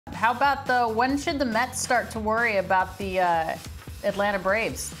How about when should the Mets start to worry about the Atlanta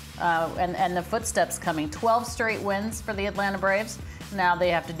Braves and the footsteps coming? 12 straight wins for the Atlanta Braves. Now they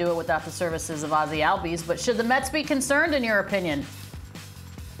have to do it without the services of Ozzie Albies. But should the Mets be concerned, in your opinion?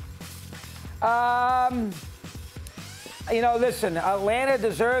 You know, listen, Atlanta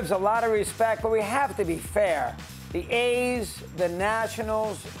deserves a lot of respect, but we have to be fair. The A's, the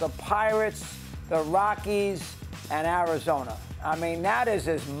Nationals, the Pirates, the Rockies, and Arizona. I mean, that is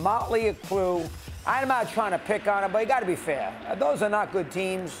as motley a crew. I'm not trying to pick on it, but you got to be fair. Those are not good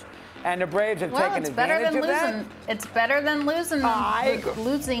teams, and the Braves have taken advantage of that. It's better than losing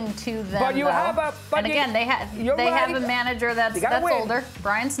to them. But you have a. And again, they have a manager that's older,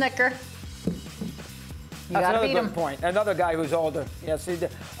 Brian Snitker. That's another good point. Another guy who's older. Yes, he did.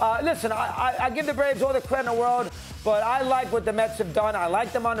 Listen, I give the Braves all the credit in the world, but I like what the Mets have done. I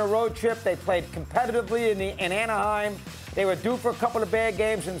like them on the road trip. They played competitively in Anaheim. They were due for a couple of bad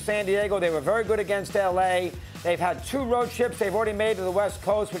games in San Diego. They were very good against L.A. They've had 2 road trips they've already made to the West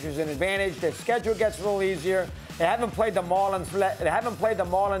Coast, which is an advantage. Their schedule gets a little easier. They haven't played the Marlins. They haven't played the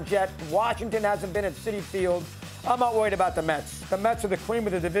Marlins yet. Washington hasn't been at Citi Field. I'm not worried about the Mets. The Mets are the cream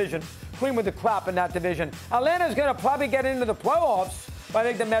of the division, cream of the crop in that division. Atlanta's going to probably get into the playoffs, but I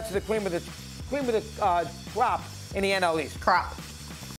think the Mets are the cream of the crop in the NL East. Crop.